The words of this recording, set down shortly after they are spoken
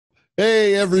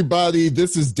Hey everybody,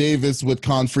 this is Davis with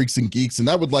Con Freaks and Geeks, and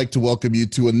I would like to welcome you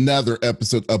to another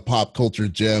episode of Pop Culture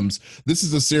Gems. This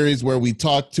is a series where we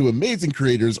talk to amazing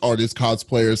creators, artists,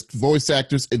 cosplayers, voice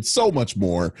actors, and so much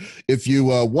more. If you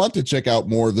want to check out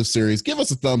more of the series, give us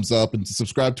a thumbs up and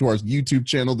subscribe to our YouTube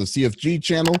channel, the CFG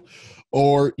channel,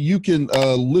 or you can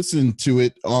listen to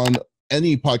it on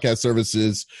any podcast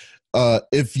services.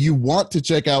 If you want to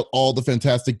check out all the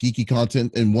fantastic geeky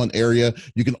content in one area,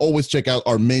 you can always check out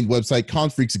our main website,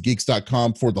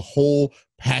 confreaksandgeeks.com, for the whole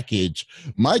package.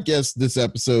 My guest this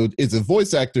episode is a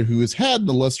voice actor who has had an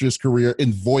illustrious career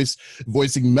in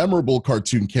voicing memorable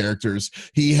cartoon characters.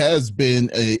 He has been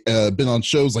on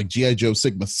shows like G.I. Joe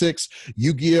Sigma 6,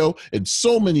 Yugi-Oh, and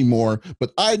so many more,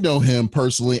 but I know him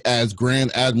personally as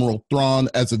Grand Admiral Thrawn,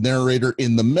 as a narrator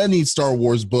in the many Star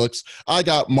Wars books. I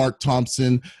got Marc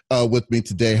Thompson with me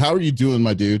today. How are you doing,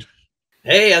 my dude?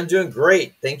 Hey, I'm doing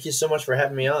great. Thank you so much for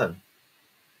having me on.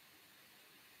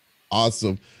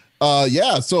 Awesome.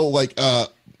 So well,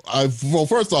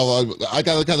 first off, I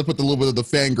gotta kind of put a little bit of the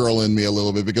fangirl in me a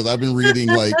little bit, because I've been reading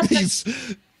like these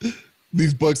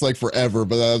books like forever,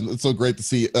 but it's so great to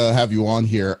see have you on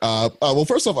here. Well,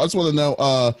 first off, I just want to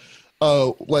know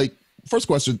first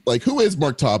question, like, who is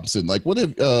Marc Thompson? Like, what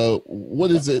is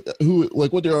it?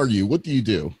 What are you? What do you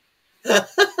do?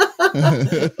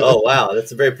 Oh, wow,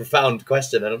 that's a very profound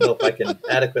question. I don't know if I can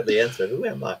adequately answer. Who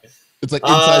am I? It's like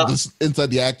inside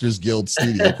the Actors Guild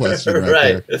studio question,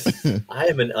 right? There. I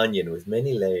am an onion with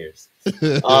many layers.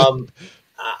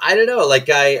 I don't know. Like,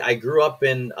 I grew up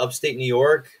in upstate New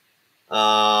York.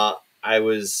 I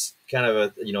was kind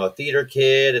of a theater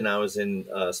kid, and I was in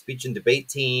a speech and debate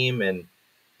team, and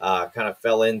kind of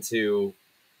fell into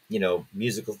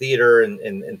musical theater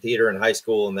and theater in high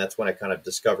school, and that's when I kind of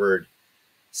discovered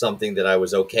something that I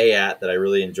was okay at, that I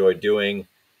really enjoyed doing,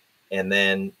 and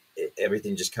then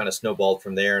everything just kind of snowballed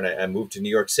from there. And I moved to New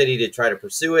York City to try to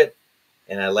pursue it,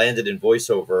 and I landed in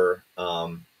voiceover,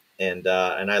 and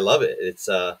I love it. It's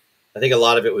I think a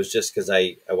lot of it was just because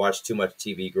I watched too much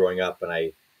TV growing up, and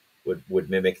I would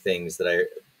mimic things that I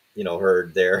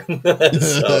heard there.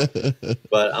 So,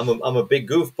 but I'm a big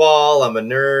goofball. I'm a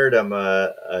nerd. I'm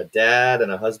a dad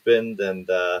and a husband, and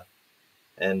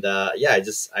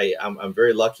I'm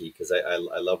very lucky because I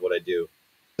love what I do.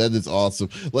 That is awesome.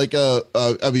 Like, I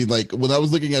mean, like, when I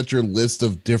was looking at your list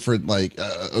of different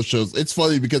shows, it's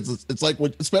funny because it's like,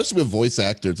 especially with voice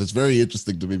actors, it's very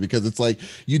interesting to me, because it's like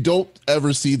you don't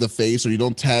ever see the face, or you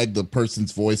don't tag the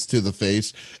person's voice to the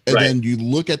face, and Right. then you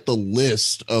look at the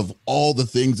list of all the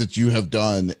things that you have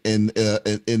done in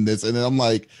this, and then I'm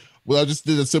like, well, I just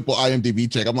did a simple IMDb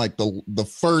check. I'm like, the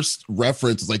first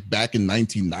reference is like back in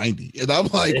 1990, and I'm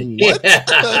like, what?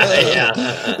 Yeah.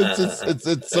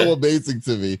 It's so amazing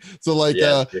to me. So like,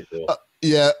 Yeah, it's pretty cool.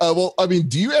 well, I mean,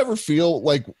 do you ever feel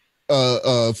like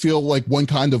one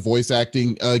kind of voice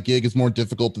acting gig is more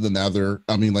difficult than another?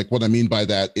 I mean, like, what I mean by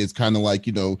that is kind of like,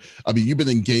 I mean, you've been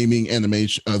in gaming,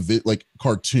 animation, like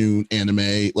cartoon,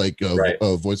 anime, like Right.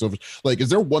 voiceovers. Like, is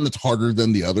there one that's harder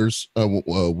than the others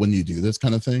when you do this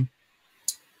kind of thing?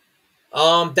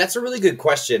 That's a really good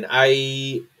question.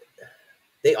 They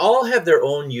all have their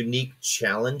own unique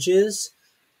challenges.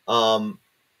 So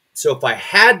if I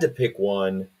had to pick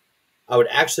one, I would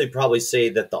actually probably say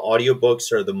that the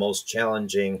audiobooks are the most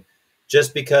challenging,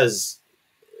 just because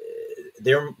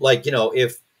they're like,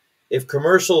 if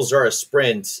commercials are a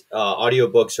sprint,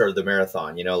 audiobooks are the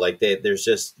marathon. There's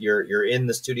just you're in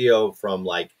the studio from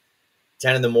like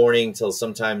 10 in the morning till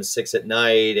sometimes 6 at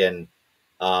night, and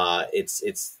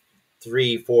it's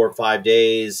 3, 4, 5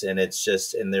 days, and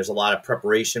there's a lot of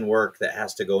preparation work that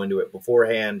has to go into it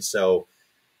beforehand. So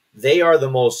they are the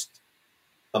most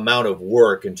amount of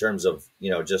work in terms of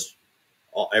just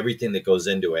everything that goes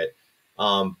into it.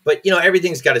 But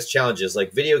everything's got its challenges.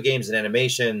 Like video games and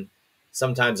animation,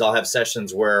 sometimes I'll have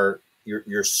sessions where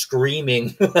you're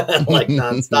screaming like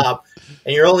nonstop,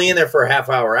 and you're only in there for a half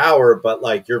hour, but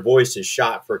like your voice is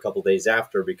shot for a couple days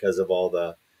after, because of all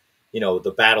the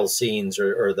the battle scenes,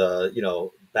 or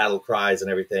the battle cries and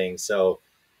everything. So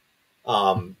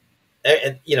and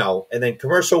then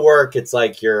commercial work, it's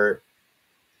like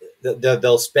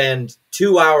they'll spend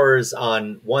 2 hours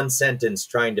on one sentence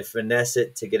trying to finesse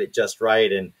it to get it just right,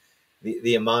 and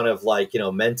the amount of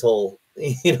mental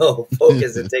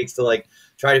focus it takes to like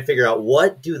try to figure out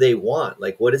what do they want,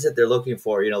 like what is it they're looking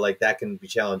for, like that can be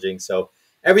challenging. So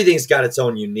everything's got its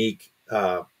own unique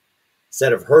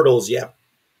set of hurdles you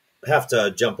have to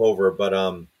jump over, but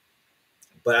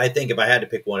I think if I had to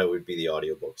pick one, it would be the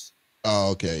audiobooks.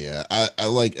 Oh, okay, yeah.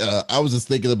 I was just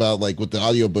thinking about, like, with the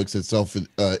audiobooks itself, in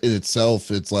itself,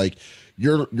 it's like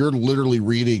you're literally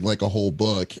reading like a whole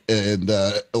book, and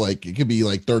like it could be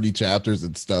like 30 chapters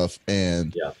and stuff,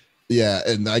 and Yeah. yeah,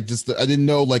 and I didn't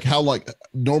know like how like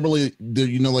normally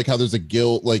you know like how there's a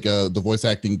guild like the voice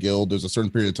acting guild. There's a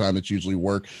certain period of time that usually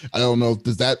work. I don't know.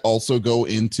 Does that also go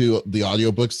into the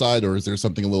audiobook side, or is there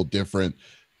something a little different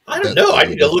I don't that know. I would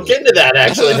need to go look through into that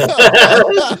actually.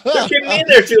 They're keeping me in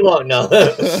there too long now.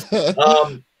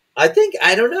 it? I think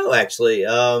I don't know actually.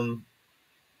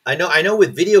 I know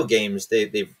with video games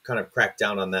they've kind of cracked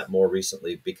down on that more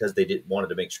recently because they did wanted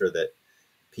to make sure that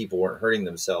people weren't hurting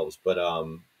themselves. But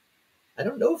I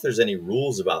don't know if there's any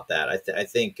rules about that. I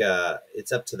think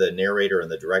it's up to the narrator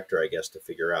and the director, I guess, to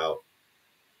figure out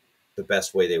the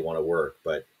best way they want to work.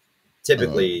 But uh,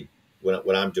 typically,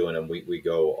 when I'm doing them, we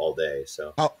go all day.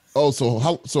 So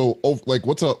like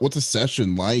what's a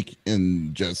session like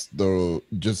in just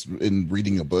in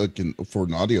reading a book and for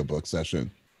an audiobook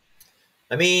session?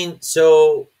 I mean,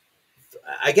 so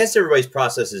I guess everybody's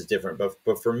process is different,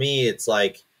 but for me, it's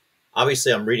like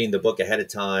obviously I'm reading the book ahead of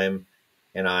time,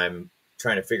 and I'm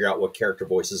trying to figure out what character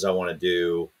voices I want to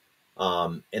do,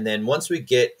 and then once we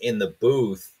get in the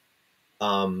booth,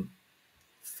 um,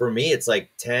 for me it's like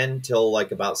 10 till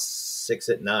like about 6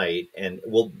 at night, and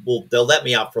they'll let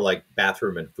me out for like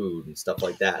bathroom and food and stuff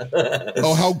like that.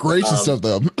 Oh, how gracious um, of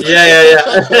them. yeah.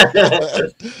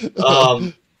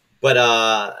 But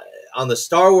on the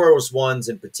Star Wars ones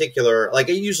in particular, like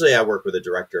usually I work with a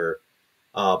director,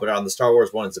 but on the Star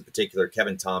Wars ones in particular,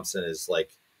 Kevin Thompson is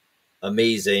like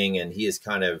amazing, and he has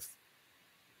kind of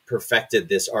perfected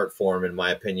this art form, in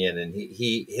my opinion. And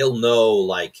he'll know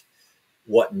like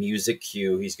what music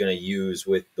cue he's going to use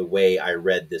with the way I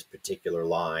read this particular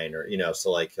line, or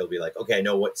so like he'll be like, okay, I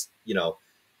know what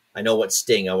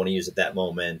sting I want to use at that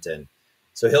moment. And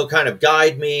so he'll kind of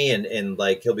guide me, and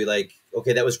like, he'll be like,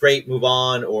 okay, that was great, move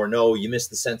on. Or no, you missed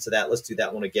the sense of that. Let's do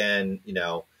that one again.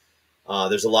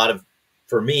 There's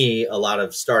for me, a lot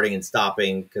of starting and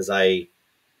stopping, because I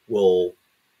will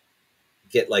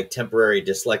get like temporary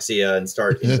dyslexia and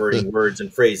start inverting words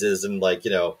and phrases. And like,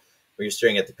 when you're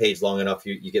staring at the page long enough,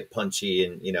 you get punchy,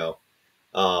 and,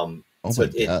 Oh so my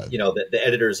god. the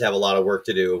editors have a lot of work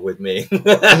to do with me.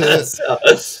 So,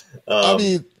 I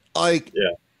mean, like,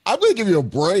 yeah. I'm gonna give you a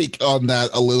break on that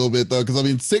a little bit though, because I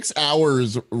mean, 6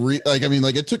 hours. Like, I mean,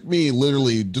 like it took me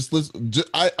literally just listen.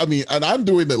 I mean, and I'm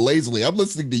doing it lazily. I'm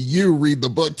listening to you read the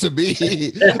book to me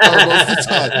most of the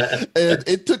time, and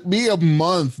it took me a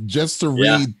month just to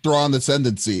Yeah. read Thrawn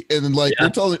Ascendancy. And then, like, Yeah.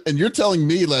 you're telling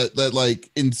me that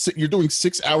like you're doing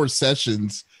 6 hour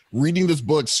sessions reading this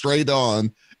book straight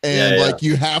on, Yeah. and Yeah. like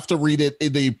you have to read it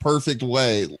in a perfect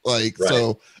way, like Right.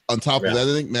 so on top of Yeah. that,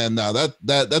 I think, man, now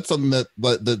that's something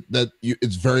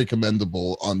it's very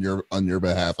commendable on your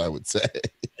behalf, I would say.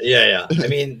 Yeah. Yeah. I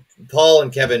mean, Paul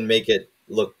and Kevin make it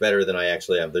look better than I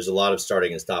actually am. There's a lot of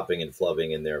starting and stopping and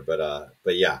flubbing in there, but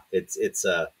yeah,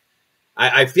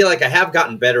 I feel like I have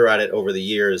gotten better at it over the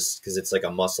years, because it's like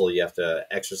a muscle you have to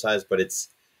exercise, but it's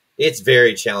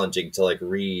very challenging to like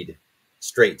read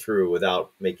straight through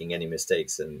without making any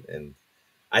mistakes. And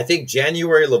I think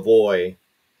January Lavoie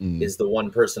Mm. is the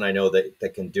one person I know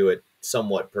that can do it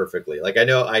somewhat perfectly. Like,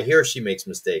 I hear she makes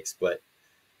mistakes, but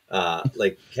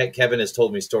like Kevin has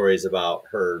told me stories about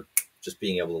her just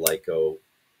being able to like go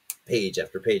page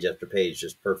after page after page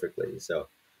just perfectly. So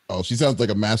Oh, she sounds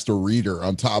like a master reader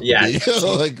on top of yeah, me.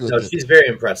 Like, she's very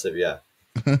impressive. Yeah.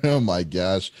 oh my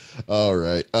gosh. All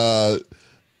right.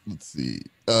 Let's see.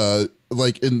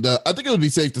 Like in the, I think it would be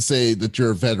safe to say that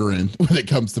you're a veteran when it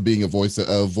comes to being a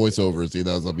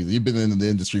voiceovers. I mean, you've been in the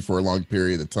industry for a long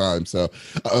period of time. So,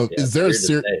 Yeah, is it's there a weird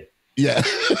to say. yeah.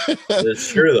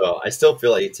 It's true though. I still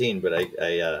feel like 18, but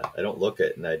I don't look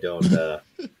it, and I don't.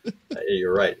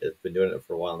 You're right. I've been doing it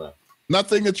for a while now. Not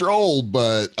saying that you're old,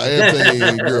 but I am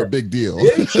saying you're a big deal.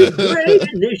 Ain't you great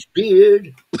in this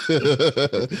beard?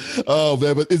 Oh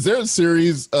man, but is there a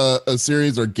series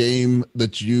or game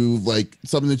that you like,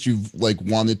 something that you've like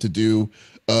wanted to do,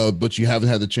 but you haven't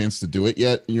had the chance to do it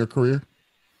yet in your career?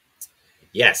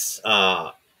 Yes.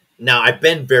 Now I've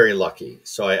been very lucky,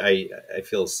 so I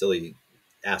feel silly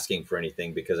asking for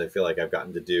anything, because I feel like I've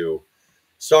gotten to do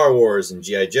Star Wars and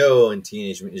GI Joe and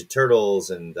Teenage Mutant Ninja Turtles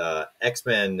and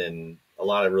X-Men and a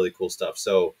lot of really cool stuff.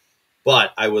 So,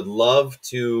 but I would love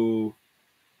to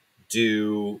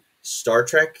do Star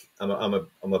Trek. I'm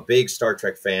a big Star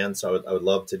Trek fan, so I would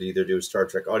love to either do a Star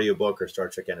Trek audiobook or Star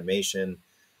Trek animation.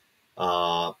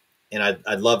 Uh, and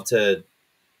I'd love to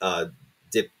uh,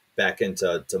 dip back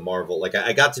into Marvel. Like,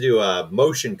 I got to do a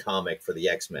motion comic for the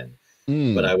X-Men, but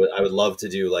Mm. I would love to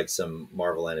do like some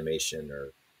Marvel animation, or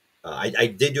I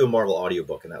did do a Marvel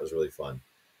audiobook, and that was really fun.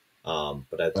 But Oh,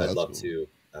 I'd that's love cool. to.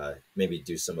 maybe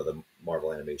do some of the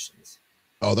Marvel animations.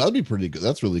 Oh, that'd be pretty good.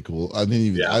 That's really cool. I didn't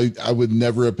even. Yeah. I would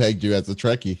never have pegged you as a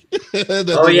Trekkie.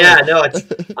 Oh yeah, no,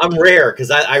 I'm rare because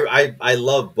I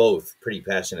love both pretty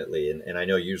passionately, and I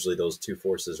know usually those two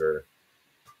forces are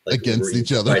like against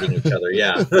each other, fighting each other.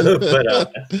 Yeah,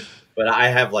 but I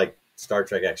have like Star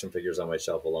Trek action figures on my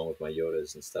shelf along with my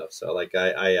Yodas and stuff. So like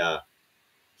yeah,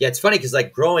 it's funny because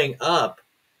like growing up,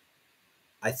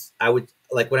 I would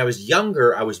like when I was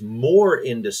younger, I was more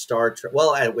into Star Trek.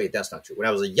 Well, wait, that's not true. When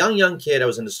I was a young kid, I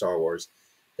was into Star Wars.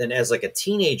 Then as like a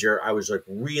teenager, I was like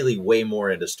really way more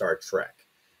into Star Trek.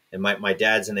 And my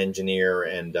dad's an engineer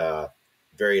and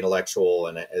very intellectual,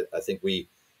 and I think we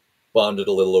bonded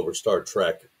a little over Star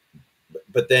Trek.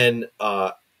 But then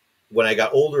when I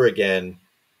got older again,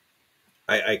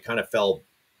 I kind of fell.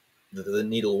 The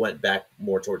needle went back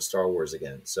more towards Star Wars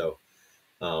again. So,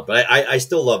 but I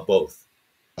still love both.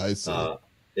 I see.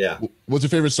 Yeah. What's your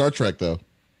favorite Star Trek though?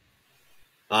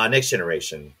 Next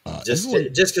Generation. Just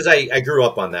because I grew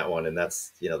up on that one, and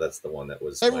that's that's the one that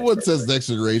was. Everyone says Next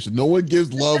Generation. No one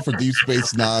gives love for Deep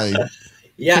Space Nine.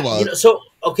 Yeah. So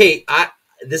okay,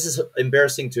 this is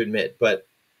embarrassing to admit, but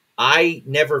I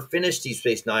never finished Deep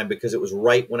Space Nine because it was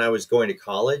right when I was going to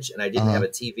college, and I didn't have a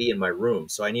TV in my room,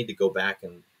 so I need to go back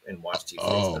and watch Deep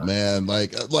Space Nine. Oh man,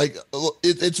 like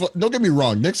it's don't get me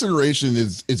wrong. Next Generation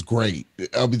is great.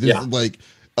 I mean,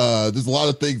 there's a lot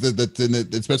of things that's in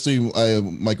it, especially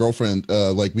my girlfriend.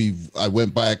 I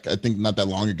went back, I think not that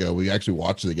long ago. We actually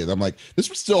watched it again. I'm like, this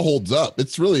still holds up.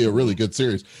 It's really a really good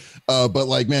series. But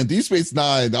like, man, Deep Space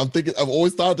Nine. I've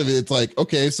always thought of it. It's like,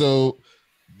 okay, so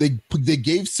they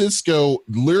gave Cisco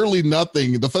literally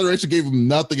nothing. The Federation gave him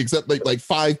nothing except like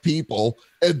 5 people,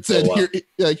 and said,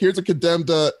 here's a condemned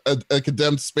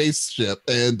spaceship,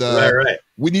 and right.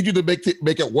 we need you to make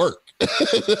it work.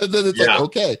 And then it's like,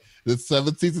 okay, there's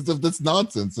 7 seasons of this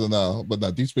nonsense, and but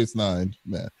no, Deep Space Nine,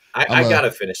 man. I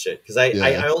gotta finish it because I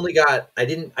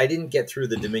didn't get through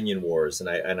the Dominion Wars,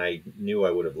 and I knew I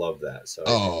would have loved that. So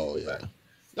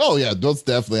oh yeah, those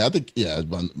definitely. I think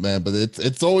man, but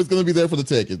it's always going to be there for the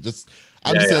taking.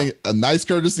 I'm just saying a nice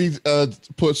courtesy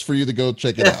push for you to go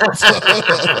check it out. So,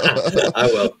 I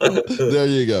will. There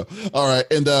you go. All right,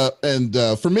 and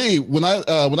for me, when I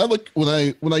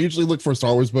usually look for a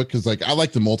Star Wars book, because like I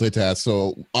like to multitask,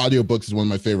 so audiobooks is one of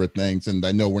my favorite things, and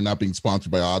I know we're not being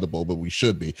sponsored by Audible, but we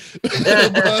should be. but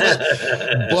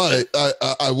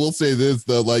I will say this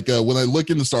though, like when I look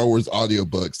into Star Wars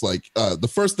audiobooks, like the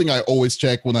first thing I always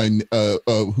check when I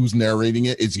who's narrating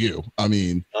it is you. I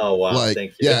mean, oh wow, like,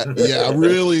 thank you. Yeah. I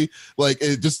really like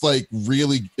it. Just like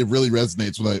it really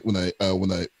resonates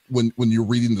when you're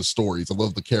reading the stories. I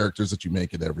love the characters that you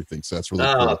make and everything. So that's really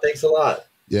cool. Thanks a lot.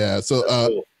 Yeah. So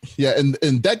cool. Yeah, and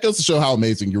that goes to show how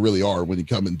amazing you really are when you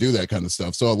come and do that kind of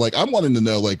stuff. So like I'm wanting to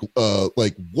know like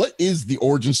what is the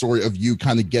origin story of you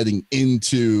kind of getting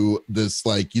into this,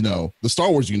 like, the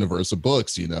Star Wars universe of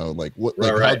books, like what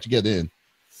how'd you get in?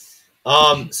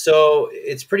 So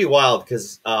it's pretty wild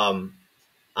because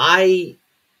I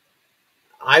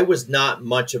was not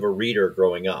much of a reader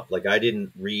growing up. Like I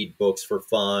didn't read books for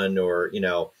fun, or,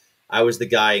 I was the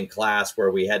guy in class where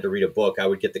we had to read a book. I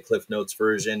would get the Cliff Notes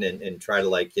version and try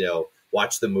to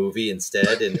watch the movie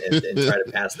instead and try to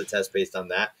pass the test based on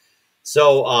that.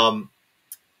 So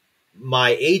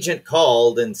my agent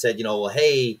called and said, well,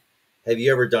 hey, have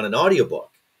you ever done an audiobook?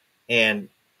 And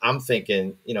I'm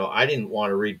thinking, I didn't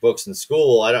want to read books in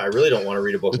school. I really don't want to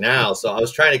read a book now. So I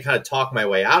was trying to kind of talk my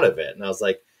way out of it. And I was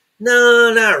like,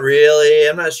 no, not really.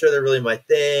 I'm not sure they're really my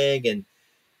thing. And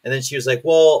then she was like,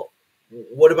 well,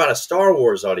 what about a Star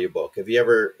Wars audiobook? Would you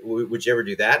ever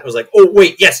do that? I was like, oh,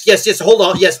 wait, yes. Hold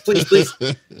on. Yes, please.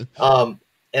 And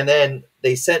then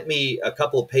they sent me a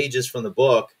couple of pages from the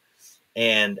book,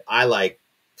 and I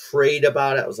prayed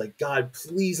about it. I was like, God,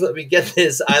 please let me get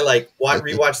this. I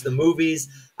rewatched the movies.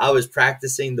 I was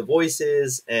practicing the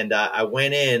voices, and I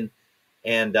went in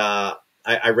and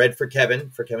I read for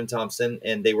Kevin Thompson,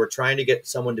 and they were trying to get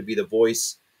someone to be the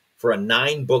voice for a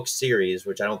 9-book series,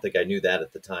 which I don't think I knew that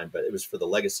at the time, but it was for the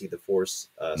Legacy of the Force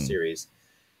series.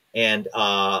 And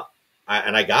I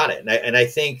got it. And I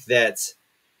think that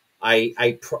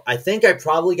I think I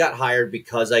probably got hired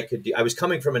because I was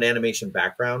coming from an animation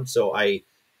background. So I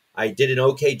did an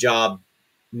okay job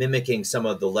mimicking some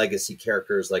of the legacy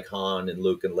characters like Han and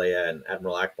Luke and Leia and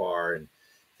Admiral Akbar and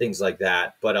things like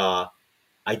that. But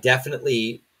I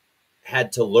definitely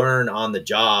had to learn on the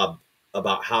job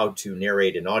about how to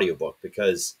narrate an audiobook,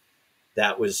 because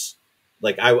that was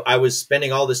like, I was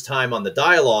spending all this time on the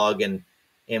dialogue, and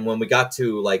when we got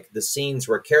to like the scenes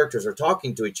where characters are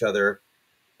talking to each other,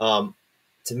 to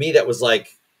me, that was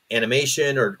like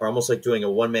animation or almost like doing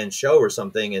a one-man show or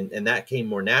something, and that came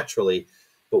more naturally.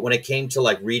 But when it came to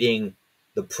like reading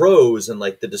the prose and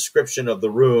like the description of the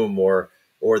room or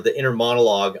the inner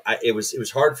monologue, it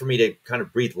was hard for me to kind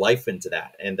of breathe life into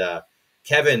that. And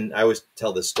Kevin, I always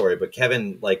tell this story, but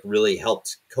Kevin like really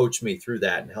helped coach me through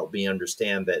that and helped me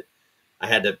understand that I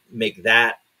had to make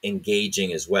that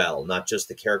engaging as well, not just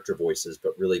the character voices,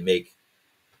 but really make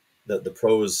the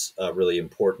prose really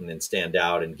important and stand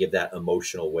out and give that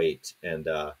emotional weight. And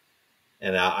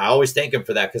I always thank him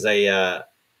for that, because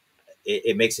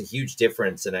it makes a huge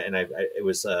difference. And it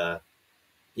was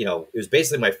you know, it was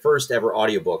basically my first ever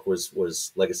audiobook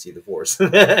was Legacy of the Force.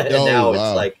 And now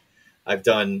it's like I've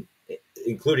done,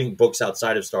 including books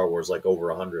outside of Star Wars, like over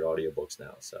 100 audiobooks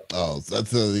now. So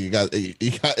that's you got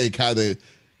it kind of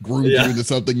grew you into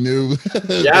something new.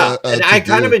 Yeah, and I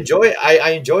kind of enjoy it.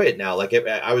 I enjoy it now. Like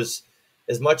I was,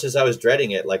 as much as I was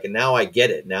dreading it, like now I get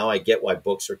it. Now I get why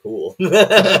books are cool.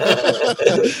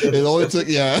 It only took,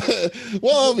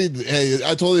 well, I mean, hey,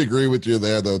 I totally agree with you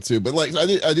there though too. But like I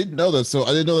didn't know that, so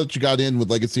I didn't know that you got in with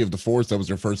Legacy of the Force. That was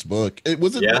your first book.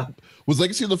 Was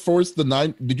Legacy of the Force the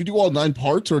 9? Did you do all 9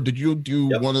 parts, or did you do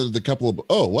one of the couple of?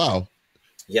 Oh wow.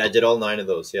 Yeah, I did all 9 of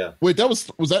those. Yeah. Wait, was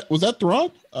that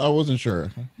Thrawn? I wasn't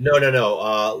sure.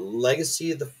 No.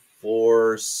 Legacy of the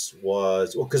Force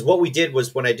was, well, because what we did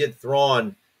was when I did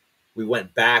Thrawn, we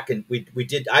went back and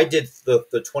I did the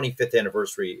 25th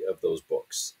anniversary of those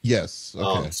books. Yes.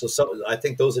 Okay. So I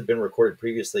think those had been recorded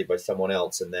previously by someone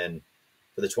else, and then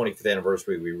for the 25th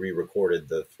anniversary, we re-recorded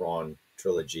the Thrawn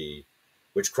trilogy,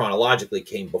 which chronologically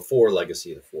came before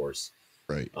Legacy of the Force.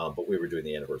 Right. But we were doing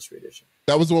the anniversary edition.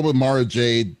 That was the one where Mara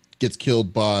Jade gets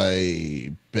killed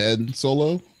by Ben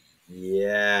Solo.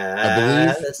 Yeah, I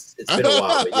believe it's been a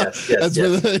while, but yes.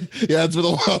 It's been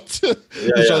a while too.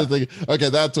 Trying to think. Okay,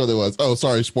 that's what it was. Oh,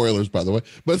 sorry, spoilers, by the way.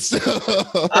 But still,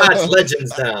 it's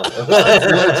Legends now.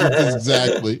 Legends,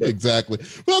 exactly.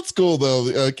 Well, that's cool though.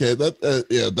 Okay,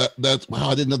 that's wow.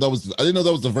 I didn't know that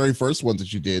was the very first one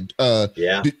that you did.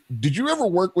 Did you ever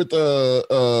work with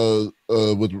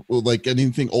with like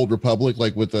anything Old Republic,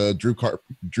 like with Drew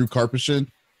Karpyshyn?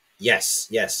 Yes.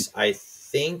 I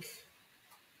think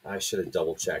I should have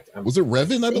double checked. Was it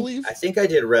Revan? I believe. I think I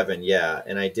did Revan. Yeah,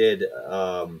 and I did.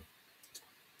 There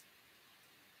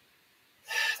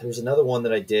was another one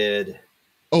that I did.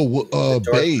 Oh,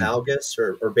 Bane. Malgus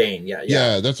or Bane.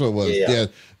 Yeah, that's what it was. Yeah,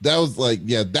 that was like,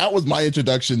 that was my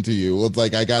introduction to you. It's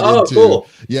like I got into. Cool.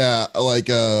 Yeah, like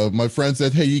my friend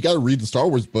said, "Hey, you got to read the Star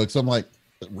Wars books." I'm like,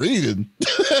 reading.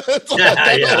 I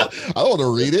don't want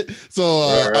to read it. So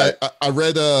I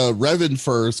read Revan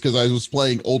first because I was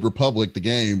playing Old Republic, the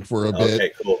game, for a bit.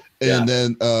 Okay, cool. And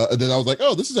then I was like,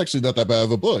 oh, this is actually not that bad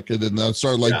of a book. And then I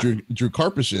started like Drew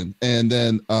Karpyshyn. And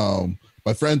then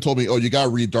my friend told me, oh, you got to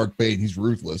read Dark Bane. He's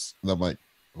ruthless. And I'm like,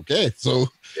 okay. So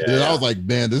then I was like,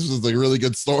 man, this is a really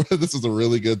good story. This is a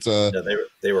really good.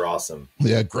 They were awesome.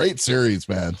 Yeah, great series,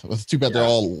 man. It's too bad they're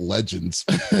all legends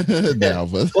now.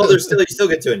 But well, you still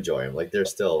get to enjoy them. Like they're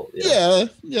still.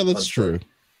 That's true.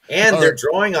 And they're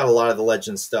drawing on a lot of the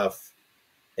legend stuff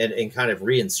and kind of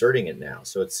reinserting it now.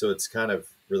 So it's kind of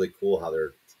really cool how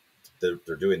they're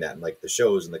doing that, and like the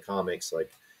shows and the comics,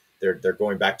 like they're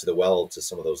going back to the well to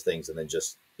some of those things and then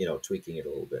just tweaking it a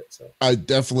little bit. So I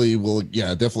definitely will.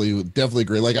 Yeah, definitely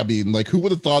agree. Like, I mean, like, who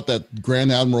would have thought that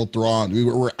Grand Admiral Thrawn, we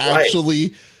were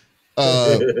actually.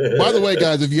 By the way,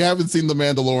 guys, if you haven't seen The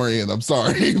Mandalorian, I'm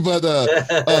sorry, but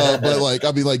like,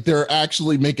 I mean, like, they're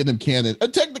actually making him canon.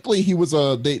 And technically, he was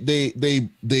they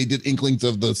did inklings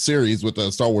of the series with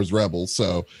Star Wars Rebels,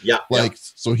 so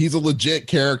so he's a legit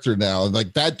character now, and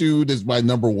like that dude is my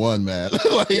number one, man.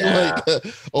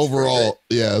 Overall,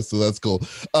 so that's cool.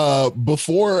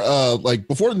 Before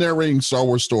narrating Star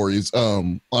Wars stories,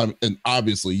 and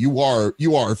obviously you are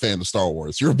a fan of Star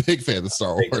Wars. You're a big fan of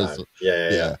Star Wars.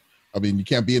 Yeah. I mean, you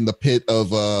can't be in the pit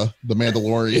of the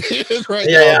Mandalorian right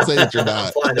now and say that you're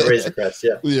not. Flying the Razor Crest,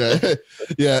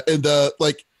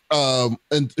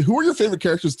 and who are your favorite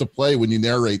characters to play when you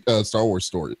narrate Star Wars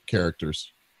story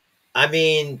characters? I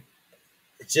mean,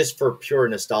 just for pure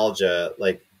nostalgia,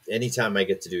 like anytime I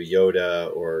get to do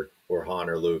Yoda or Han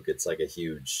or Luke, it's like a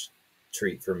huge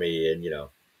treat for me. And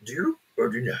do or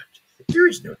do not. There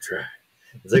is no try.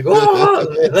 It's like,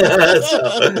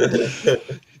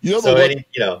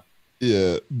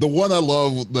 Yeah, the one I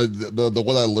love, the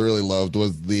one I literally loved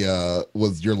was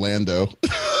your Lando.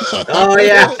 Oh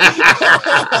yeah,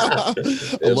 I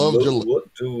love your. What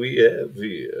do we have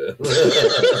here?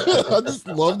 I just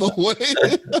love the way.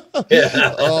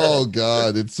 Oh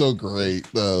God, it's so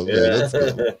great. Man, that's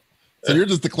cool. So you're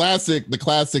just the classic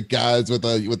guys with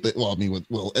the well, I mean,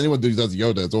 anyone who does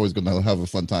Yoda is always going to have a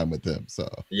fun time with him. So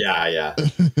yeah.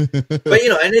 But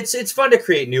and it's fun to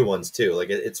create new ones too.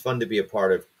 Like it's fun to be a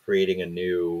part of creating a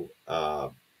new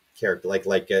character.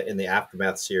 Like in the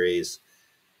Aftermath series,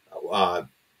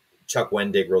 Chuck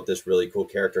Wendig wrote this really cool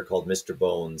character called Mr.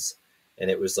 Bones, and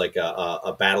it was like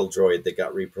a battle droid that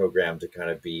got reprogrammed to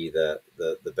kind of be the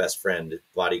best friend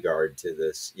bodyguard to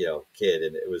this kid,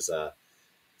 and it was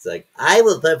it's like, I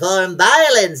will perform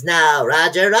violence now,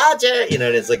 Roger, Roger. And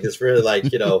it's like this really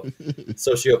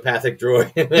sociopathic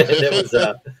droid. And it was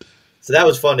so that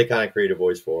was fun to kind of create a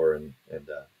voice for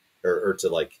or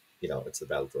to it's the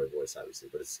battle droid voice obviously,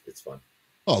 but it's fun.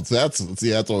 Oh, so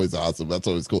that's always awesome. That's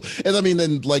always cool. And I mean,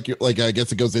 then like I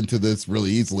guess it goes into this really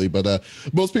easily, but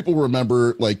most people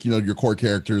remember your core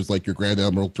characters like your Grand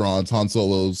Admiral Thrawn's, Han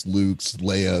Solo's, Luke's,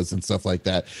 Leia's, and stuff like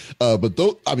that. But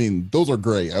those are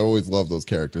great. I always love those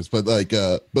characters. But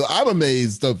but I'm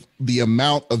amazed of the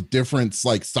amount of different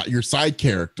your side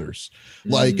characters,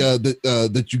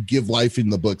 that you give life in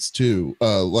the books too.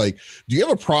 Do you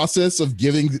have a process of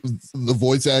giving the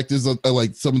voice actors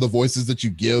some of the voices that you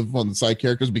give on the side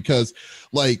characters? Because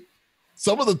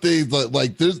some of the things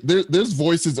there's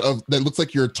voices of that looks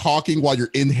like you're talking while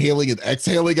you're inhaling and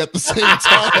exhaling at the same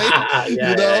time.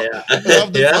 Yeah.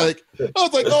 I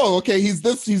was like, oh, okay, he's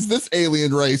this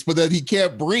alien race, but then he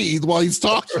can't breathe while he's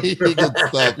talking and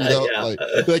stuff.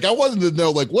 I wanted to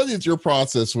know what is your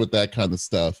process with that kind of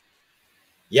stuff?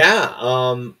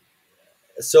 Yeah.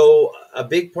 So a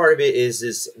big part of it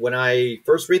is when I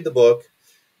first read the book,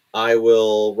 I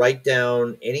will write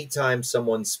down anytime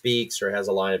someone speaks or has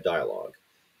a line of dialogue.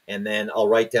 And then I'll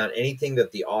write down anything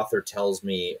that the author tells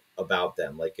me about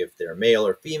them. Like if they're male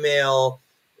or female,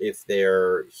 if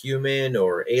they're human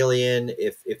or alien,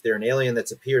 if they're an alien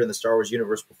that's appeared in the Star Wars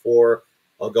universe before,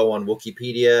 I'll go on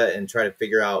Wikipedia and try to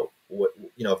figure out what,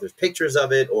 if there's pictures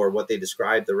of it or what they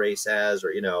describe the race as,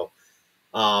 or,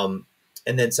 and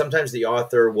then sometimes the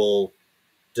author will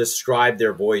describe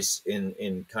their voice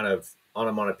in kind of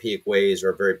onomatopoeic ways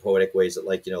or very poetic ways that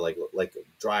like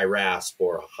dry rasp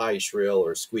or high shrill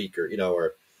or squeak or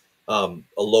a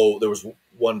low. There was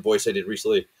one voice I did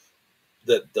recently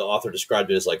that the author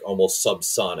described it as like almost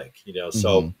subsonic,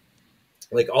 so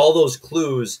like all those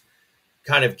clues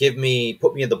kind of put me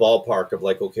in the ballpark of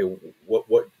like, okay,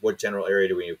 what general area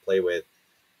do we need to play with?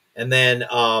 And then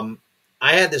I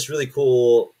had this really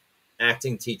cool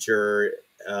acting teacher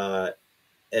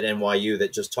at NYU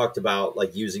that just talked about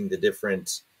like using the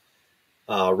different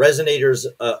resonators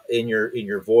in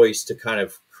your voice to kind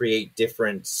of create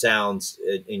different sounds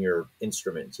in your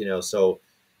instrument, so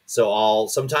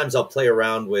sometimes I'll play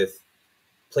around with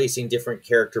placing different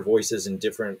character voices in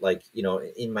different,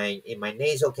 in my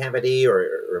nasal cavity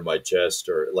or in my chest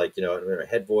or in a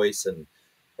head voice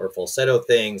or falsetto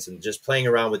things, and just playing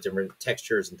around with different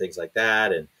textures and things like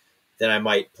that. And then I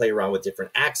might play around with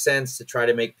different accents to try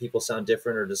to make people sound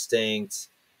different or distinct.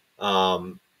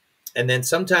 And then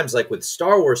sometimes with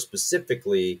Star Wars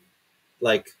specifically,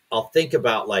 I'll think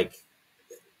about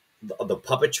the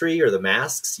puppetry or the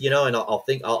masks, and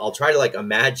I'll try to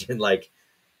imagine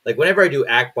whenever I do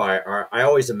Akbar, I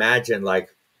always imagine my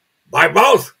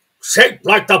mouth shaped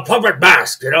like the puppet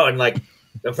mask, and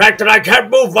the fact that I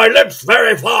can't move my lips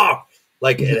very far.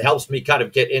 It helps me kind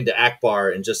of get into Akbar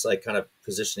and just kind of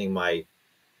positioning my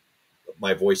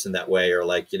voice in that way. Or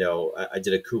I did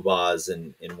a Kubaz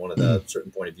in one of the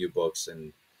certain point of view books,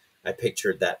 and I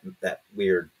pictured that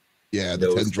weird,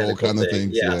 the tendril kind of thing.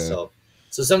 Yeah. So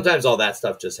sometimes all that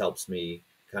stuff just helps me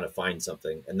kind of find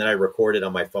something, and then I record it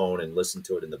on my phone and listen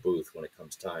to it in the booth when it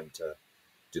comes time to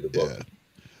do the book. Yeah.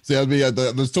 See, I mean,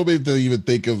 there's so many to even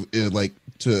think of.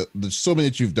 There's so many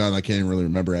that you've done. I can't even really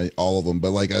remember all of them,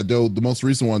 but I know the most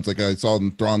recent ones, I saw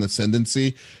in Thrawn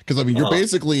Ascendancy, because I mean, you're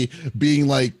basically being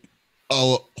a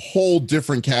whole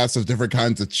different cast of different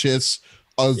kinds of chiths,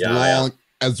 as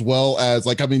well as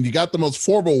I mean, you got the most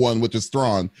formal one, which is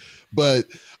Thrawn, but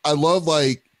I love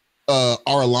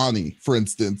Aralani, for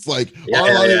instance.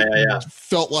 Aralani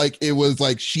felt like it was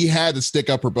she had to stick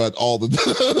up her butt all the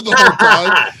whole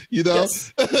time,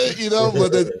 Yes. but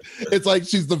then it's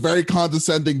she's the very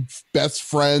condescending best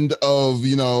friend of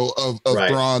Right.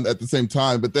 Thrawn at the same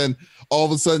time. But then all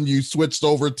of a sudden you switched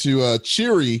over to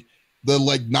Cheery, the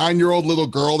 9-year-old little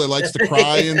girl that likes to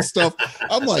cry and stuff.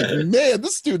 I'm like, man,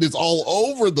 this dude is all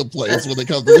over the place when it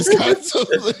comes to these kinds of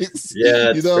things.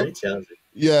 Yeah, it's pretty challenging.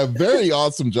 Yeah, very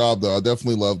awesome job though. I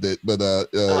definitely loved it. But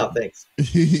thanks.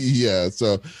 yeah.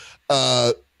 So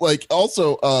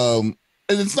also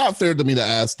and it's not fair to me to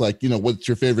ask, like, what's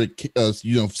your favorite,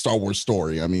 Star Wars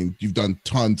story? I mean, you've done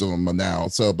tons of them now.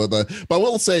 So, but I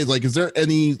will say, like, is there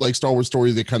any like Star Wars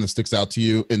story that kind of sticks out to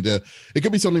you? And it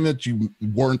could be something that you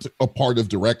weren't a part of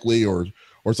directly, or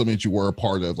something that you were a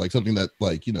part of, like something that,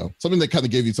 like, something that kind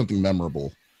of gave you something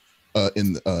memorable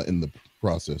in the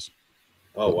process.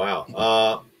 Oh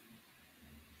wow.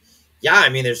 Yeah, I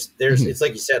mean, there's it's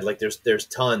like you said, like there's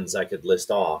tons I could list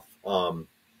off.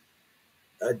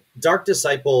 Dark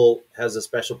Disciple has a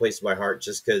special place in my heart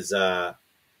just because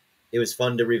it was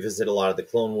fun to revisit a lot of the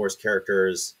Clone Wars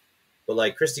characters. But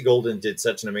like Christy Golden did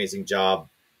such an amazing job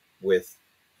with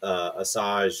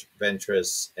Asajj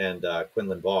Ventress and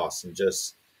Quinlan Voss, and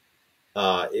just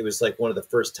it was like one of the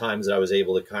first times that I was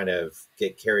able to kind of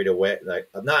get carried away, like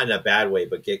not in a bad way,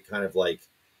 but get kind of like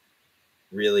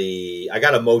really, I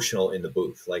got emotional in the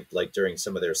booth, like during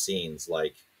some of their scenes.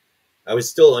 Like I was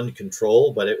still under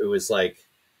control, but it was like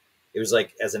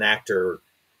as an actor,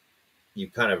 you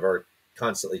kind of are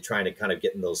constantly trying to kind of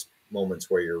get in those moments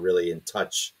where you're really in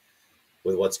touch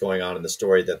with what's going on in the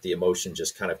story, that the emotion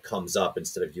just kind of comes up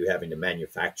instead of you having to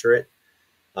manufacture it.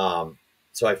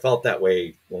 So I felt that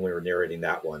way when we were narrating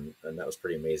that one, and that was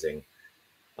pretty amazing.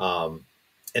 And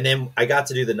then I got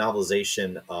to do the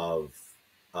novelization of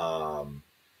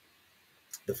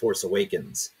The Force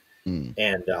Awakens.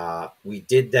 And we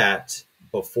did that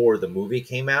before the movie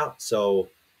came out. So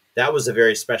that was a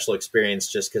very special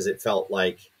experience just because it felt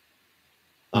like,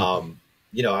 I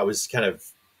was kind of,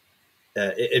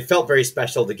 it felt very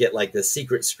special to get like the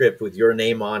secret script with your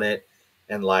name on it.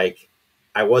 And like,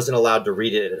 I wasn't allowed to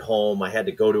read it at home. I had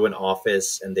to go to an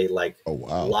office, and they like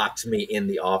locked me in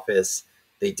the office.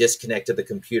 They disconnected the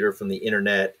computer from the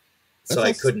internet.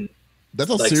 I couldn't. That's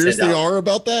how serious they are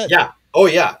about that? Yeah. Oh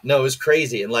yeah. No, it was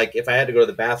crazy. And like, if I had to go to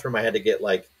the bathroom, I had to get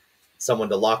like someone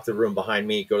to lock the room behind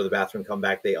me, go to the bathroom, come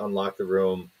back. They unlock the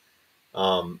room.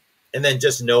 And then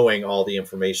just knowing all the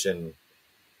information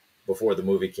before the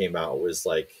movie came out was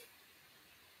like,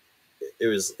 it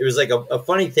was like a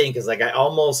funny thing. Cause like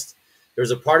there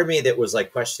was a part of me that was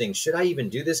like questioning, should I even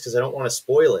do this? Cause I don't want to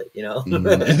spoil it,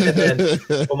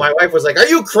 But my wife was like, are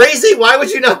you crazy? Why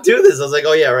would you not do this? I was like,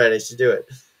 oh yeah, right. I should do it.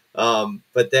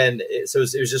 But then it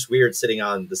was just weird sitting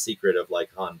on the secret of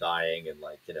like Han dying, and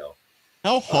like,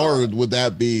 how hard would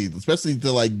that be, especially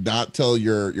to like not tell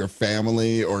your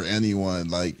family or anyone?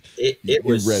 Like it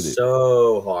was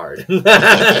so hard.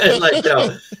 Like,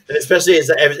 and especially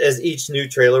as each new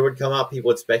trailer would come out, people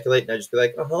would speculate, and I'd just be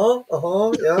like, yeah,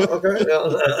 okay,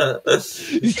 yeah.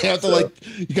 You have to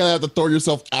you kind of have to throw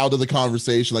yourself out of the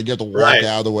conversation, like you have to walk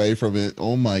out away from it.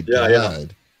 Oh my god! Yeah.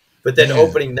 But then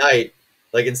opening night,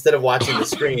 like instead of watching the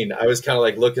screen, I was kind of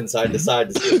like looking side to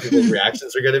side to see what people's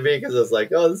reactions are going to be, because I was like,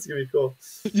 oh, this is going to be cool.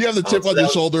 You have the chip on your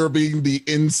shoulder being the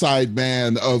inside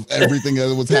man of everything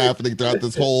that was happening throughout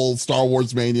this whole Star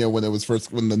Wars mania when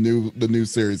the new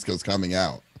series was coming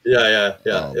out. Yeah.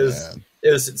 Oh,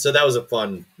 it was so that was a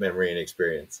fun memory and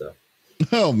experience. So.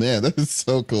 Oh man, that is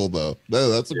so cool though.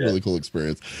 That's a really cool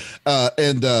experience.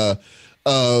 And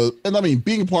I mean,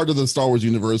 being part of the Star Wars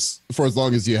universe for as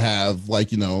long as you have,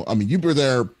 like, I mean, you were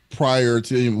there prior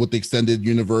to with the extended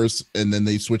universe, and then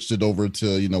they switched it over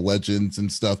to, Legends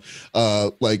and stuff.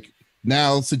 Like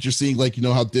now, since you're seeing, like,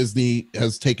 how Disney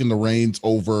has taken the reins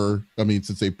over, I mean,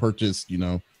 since they purchased,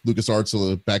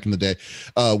 LucasArts back in the day,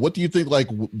 what do you think, like,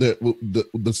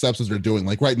 the steps that they're doing,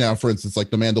 like right now, for instance,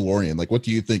 like The Mandalorian, like, what do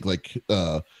you think, like,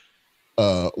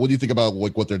 what do you think about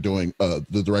like what they're doing,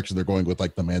 the direction they're going with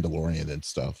like The Mandalorian and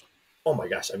stuff? Oh my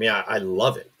gosh. I mean, I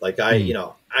love it. Like I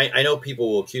know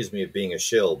people will accuse me of being a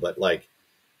shill, but like,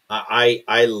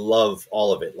 I love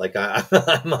all of it. Like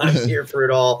I'm here for it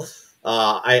all.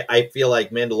 I feel like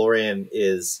Mandalorian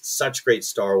is such great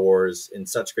Star Wars and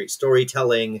such great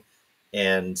storytelling.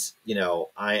 And,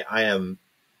 I am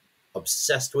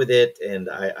obsessed with it.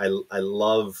 And I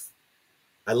love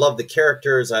the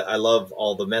characters. I love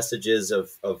all the messages of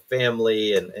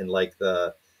family and like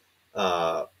the,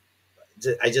 I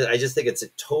just think it's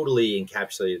totally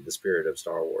encapsulated the spirit of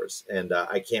Star Wars. And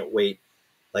I can't wait.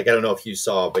 Like, I don't know if you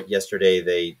saw, but yesterday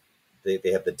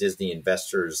they have the Disney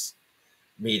investors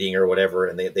meeting or whatever,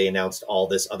 and they announced all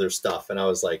this other stuff. And I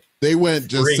was like, they went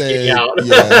just saying, out.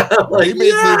 Yeah, like, they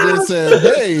basically just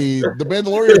said, hey, The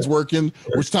Mandalorian's working.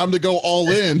 It's time to go all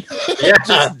in. Yeah.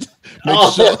 Just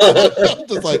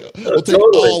like, we'll take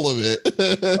all of it.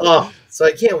 So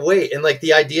I can't wait. And like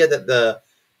the idea that the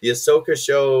Ahsoka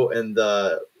show and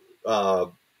the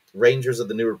Rangers of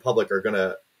the New Republic are going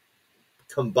to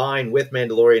combine with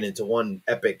Mandalorian into one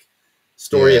epic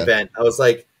story event. I was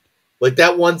like, Like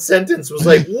that one sentence was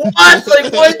like, what?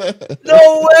 Like what? No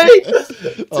way!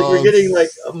 It's like we're getting like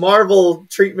a Marvel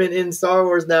treatment in Star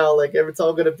Wars now. Like it's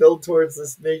all going to build towards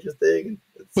this major thing.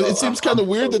 But So it seems kind of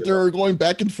weird that they're going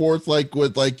back and forth, like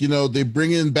with like, you know, they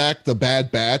bring in back the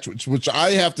Bad Batch, which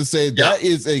I have to say that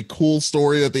is a cool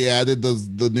story that they added those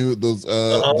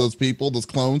people, those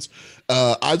clones.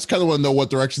 I just kind of want to know what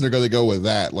direction they're going to go with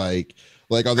that. Like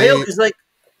are they? I know, because like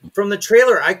from the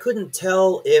trailer, I couldn't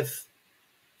tell if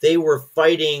they were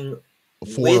fighting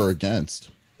for or against.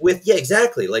 Yeah,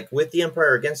 exactly. Like with the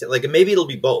Empire against it. Like maybe it'll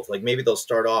be both. Like maybe they'll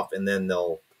start off and then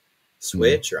they'll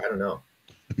switch, or I don't know.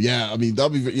 Yeah, I mean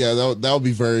that'll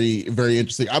be very, very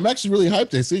interesting. I'm actually really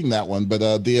hyped to seeing that one, but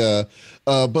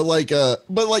but like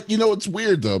you know, it's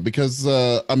weird though, because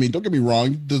I mean, don't get me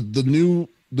wrong, the new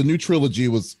trilogy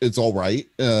it's all right.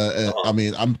 I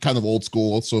mean, I'm kind of old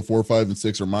school, so 4, 5, and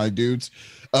 6 are my dudes.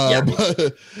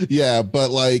 But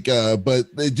but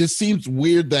it just seems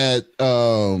weird that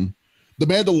The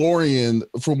Mandalorian,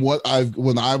 from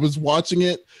when I was watching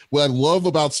it, what I love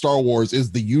about Star Wars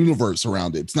is the universe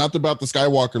around it. It's not about the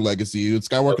Skywalker legacy. The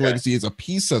Skywalker legacy is a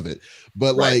piece of it,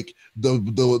 but like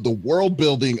the world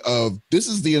building of this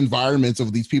is the environments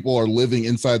of these people are living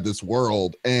inside this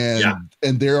world, and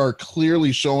they are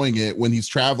clearly showing it when he's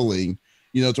traveling,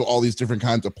 you know, to all these different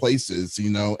kinds of places, you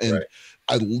know, and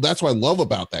that's what I love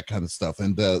about that kind of stuff.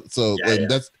 And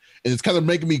and it's kind of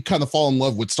making me kind of fall in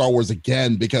love with Star Wars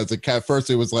again, because at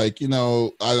first it was like, you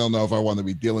know, I don't know if I want to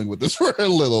be dealing with this for a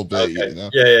little bit, you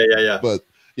know? Yeah.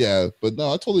 But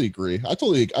no, I totally agree. I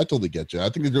totally get you. I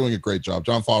think they're doing a great job.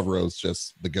 Jon Favreau is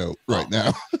just the GOAT right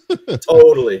now.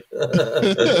 Totally.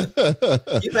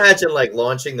 Can you imagine like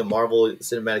launching the Marvel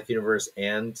Cinematic Universe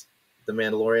and The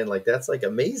Mandalorian? Like that's like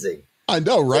amazing. I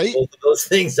know, right? Both of those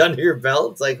things under your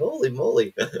belt. It's like, holy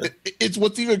moly. It's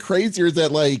what's even crazier is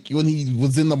that like when he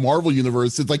was in the Marvel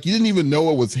universe, it's like you didn't even know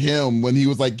it was him when he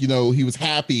was like, you know, he was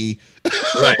happy.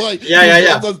 Right. Like,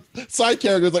 yeah. The side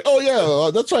character is like, oh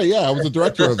yeah, that's right. Yeah, I was the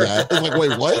director of that. It's like,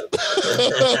 wait, what?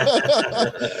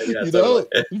 You know,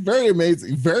 very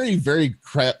amazing, very, very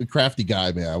crafty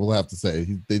guy, man. I will have to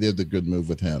say they did a good move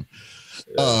with him.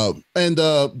 And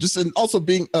also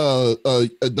being I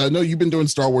know you've been doing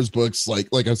Star Wars books like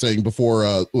I was saying before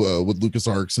with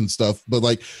LucasArts and stuff, but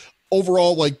like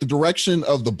overall, like the direction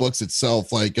of the books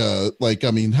itself, like I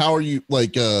mean, how are you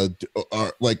like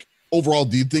overall,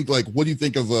 do you think what do you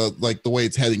think of like the way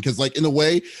it's heading? Because like in a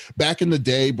way, back in the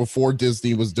day before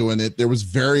Disney was doing it, there was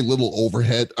very little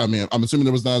overhead. I mean, I'm assuming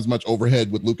there was not as much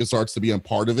overhead with LucasArts to be a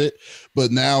part of it,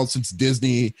 but now since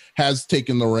Disney has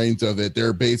taken the reins of it,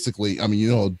 they're basically, I mean, you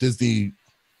know, Disney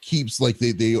keeps like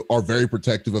they are very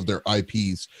protective of their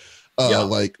IPs.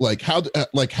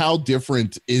 How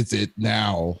different is it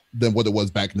now than what it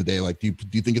was back in the day? Like, do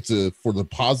you think it's for the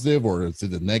positive, or is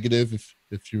it a negative,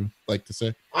 if you like to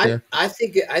say? I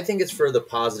think it's for the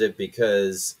positive,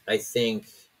 because I think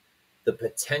the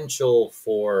potential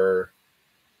for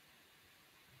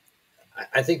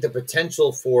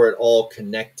it all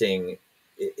connecting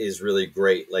is really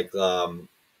great. Like, because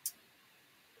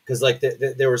like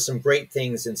there were some great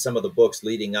things in some of the books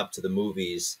leading up to the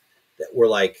movies that were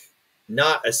like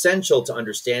not essential to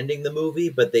understanding the movie,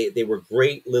 but they were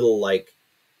great little like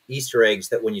Easter eggs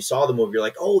that when you saw the movie, you're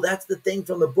like, oh, that's the thing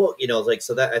from the book, you know, like,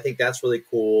 so that I think that's really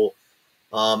cool.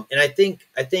 And I think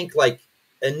like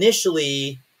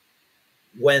initially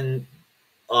when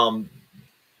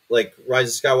like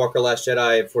Rise of Skywalker, Last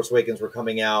Jedi, Force Awakens were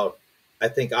coming out, I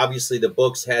think obviously the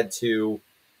books had to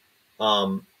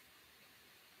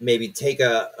maybe take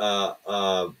a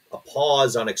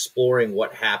pause on exploring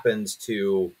what happens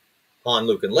to Han,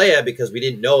 Luke, and Leia, because we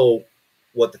didn't know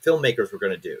what the filmmakers were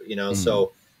going to do, you know?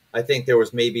 So I think there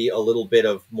was maybe a little bit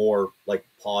of more like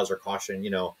pause or caution,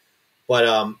 you know, but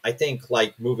I think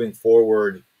like moving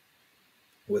forward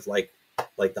with like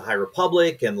the High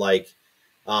Republic and like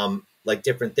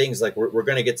different things, like we're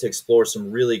going to get to explore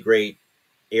some really great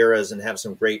eras and have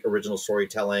some great original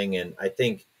storytelling. And I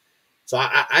think, so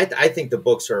I think the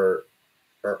books are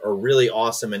really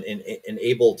awesome and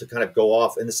able to kind of go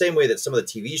off in the same way that some of the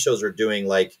TV shows are doing,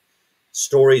 like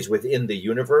stories within the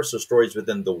universe or stories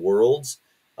within the worlds.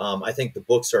 I think the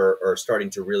books are starting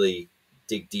to really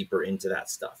dig deeper into that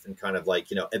stuff and kind of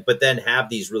like, you know, but then have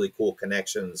these really cool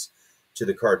connections to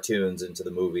the cartoons and to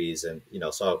the movies. And, you know,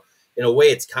 so in a way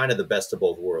it's kind of the best of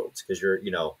both worlds, because you're,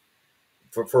 you know,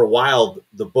 for a while,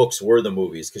 the books were the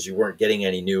movies because you weren't getting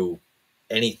any new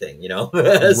anything, you know?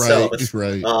 Right.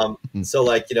 So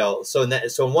like, you know, so in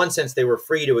one sense they were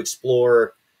free to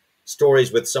explore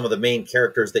stories with some of the main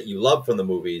characters that you love from the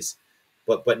movies,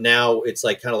 but now it's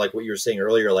like kind of like what you were saying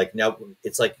earlier. Like now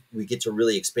it's like we get to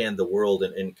really expand the world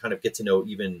and kind of get to know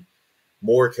even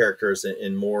more characters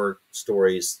and more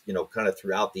stories, kind of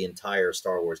throughout the entire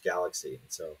Star Wars galaxy. And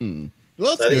so, Well,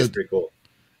 so that's I think it's good. pretty cool.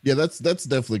 Yeah, that's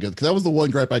definitely good because that was the one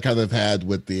gripe I kind of had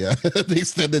with the the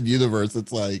extended universe.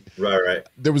 It's like Right.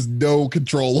 there was no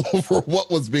control over what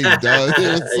was being done.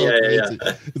 It was so crazy.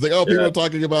 Yeah. It's like, oh, people Yeah. are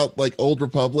talking about like Old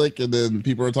Republic, and then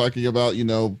people are talking about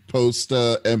post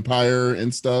Empire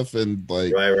and stuff, and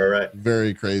like Right.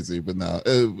 very crazy. But no,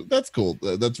 that's cool.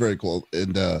 That's very cool.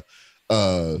 And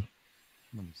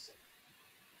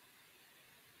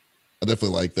I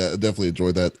definitely like that. I definitely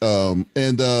enjoyed that.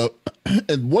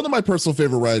 And one of my personal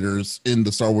favorite writers in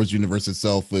the Star Wars universe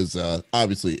itself is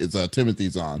obviously it's Timothy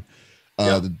Zahn.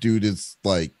 Yep. The dude is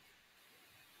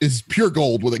pure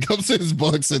gold when it comes to his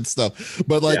books and stuff.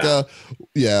 But like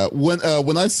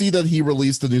when I see that he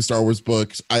released the new Star Wars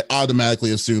books, I automatically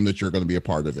assume that you're going to be a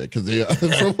part of it because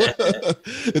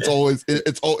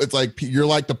it's like you're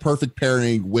like the perfect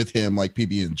pairing with him, like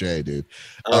PB&J, dude.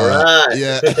 All right.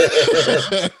 Yeah.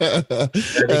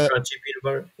 Crunchy peanut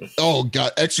butter. Oh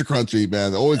god, extra crunchy,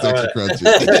 man. Always All extra right.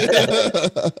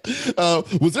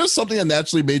 crunchy. Was there something that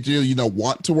naturally made you,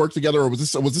 want to work together, or was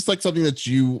this like something that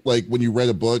you like when you read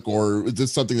a book, or is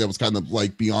this something that was kind of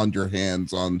like beyond your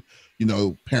hands on,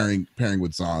 pairing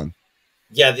with Zahn?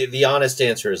 Yeah, the honest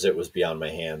answer is it was beyond my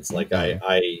hands. Like I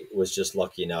was just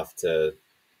lucky enough to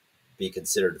be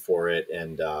considered for it,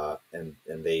 and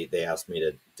they asked me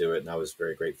to do it, and I was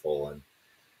very grateful. And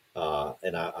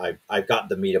I've gotten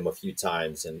to meet him a few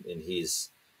times, and he's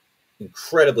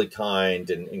incredibly kind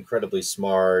and incredibly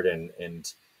smart,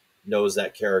 and knows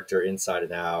that character inside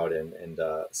and out, and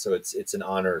so it's an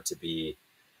honor to be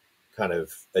kind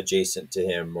of adjacent to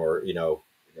him, or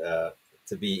to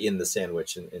be in the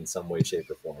sandwich in some way, shape,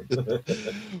 or form.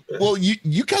 Well,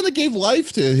 you kind of gave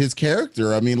life to his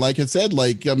character. I mean, like I said,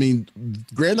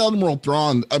 Grand Admiral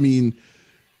Thrawn. I mean,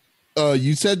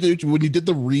 you said that when you did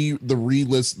the rewrite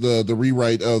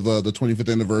of the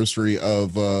 25th anniversary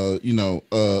of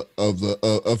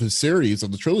of his series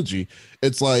of the trilogy,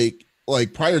 it's like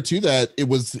prior to that it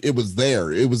was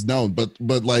there, it was known, but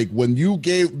like when you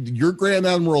gave your Grand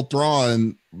Admiral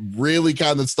Thrawn really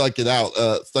kind of stuck it out,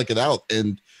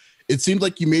 and it seemed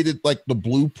like you made it like the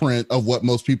blueprint of what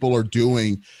most people are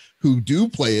doing who do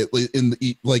play it in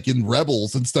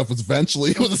Rebels and stuff. It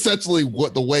was essentially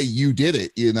what the way you did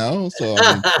it, So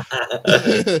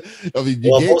I mean,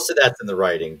 Most of that's in the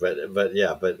writing, but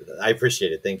I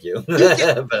appreciate it. Thank you.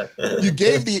 You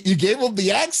gave him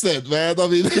the accent, man. I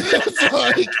mean, it's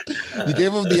like you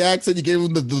gave him the accent, you gave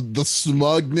him the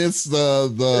smugness,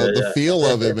 the feel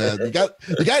of it, man. You got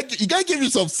to give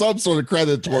yourself some sort of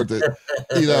credit towards it,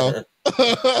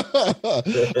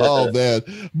 Oh man,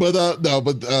 but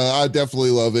I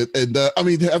definitely love it. And I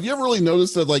mean, have you ever really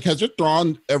noticed that, like, has your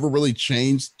Thrawn ever really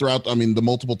changed throughout, I mean, the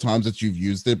multiple times that you've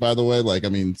used it, by the way? Like, I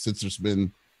mean, since there's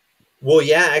been Well,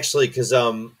 yeah, actually, because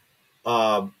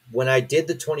when I did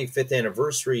the 25th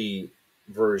anniversary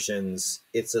versions,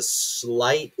 it's a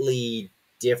slightly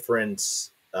different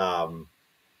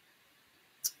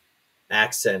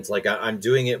accent. Like I'm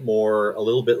doing it more, a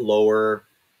little bit lower,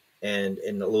 and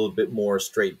a little bit more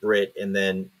straight Brit. And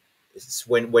then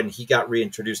when he got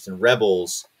reintroduced in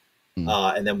Rebels,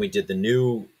 and then we did the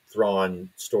new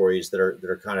Thrawn stories that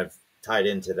are kind of tied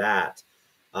into that.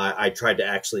 I tried to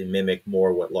actually mimic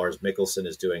more what Lars Mikkelsen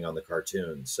is doing on the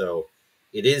cartoon. So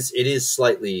it is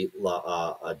slightly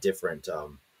different.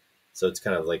 So it's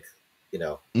kind of like,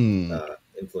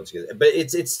 influencing it, but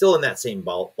it's still in that same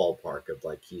ballpark of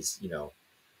like, he's,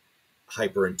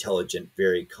 hyper intelligent,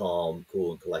 very calm,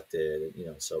 cool and collected,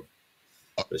 so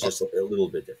it's just a little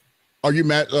bit different. Are you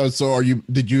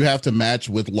did you have to match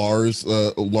with Lars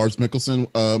Mikkelsen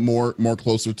more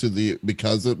closer to the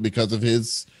because of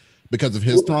his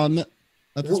Thrawn at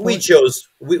this We point?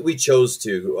 chose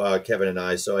to, Kevin and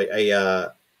I. So I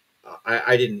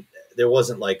didn't. There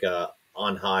wasn't like a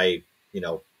on high,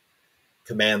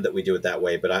 command that we do it that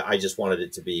way. But I just wanted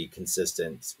it to be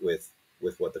consistent with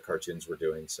what the cartoons were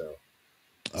doing. So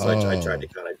I tried to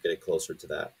kind of get it closer to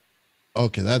that.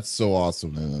 Okay, that's so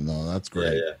awesome. No, that's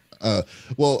great. Yeah.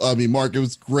 Well, I mean, Mark, it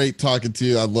was great talking to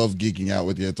you. I love geeking out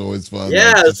with you. It's always fun.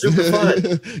 Yeah, it's super fun.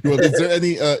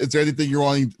 Is there anything you're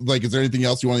wanting? Like, is there anything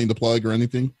else you wanting to plug or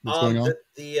anything that's going on?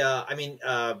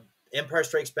 Empire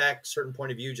Strikes Back, Certain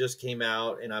Point of View just came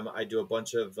out, and I do a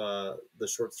bunch of the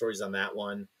short stories on that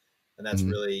one, and that's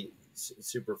really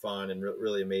super fun and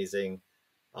really amazing.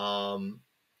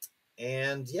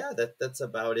 And yeah, that's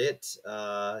about it.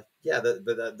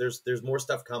 There's more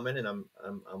stuff coming, and I'm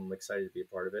excited to be a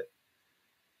part of it.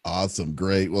 Awesome.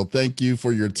 Great. Well, thank you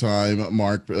for your time,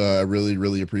 Mark. I really,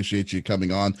 really appreciate you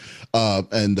coming on.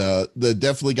 The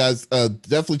definitely guys,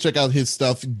 definitely check out his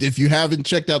stuff. If you haven't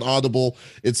checked out Audible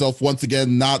itself, once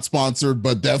again, not sponsored,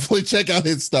 but definitely check out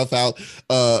his stuff out.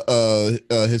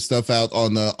 His stuff out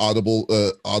on Audible.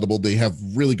 Audible. They have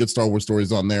really good Star Wars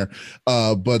stories on there.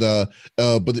 But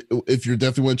if you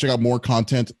definitely want to check out more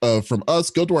content from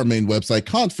us, go to our main website,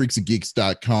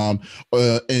 confreaksandgeeks.com,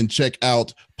 and check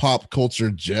out Pop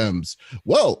Culture Gems.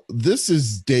 Well, this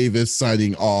is Davis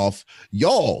signing off.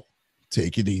 Y'all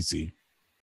take it easy.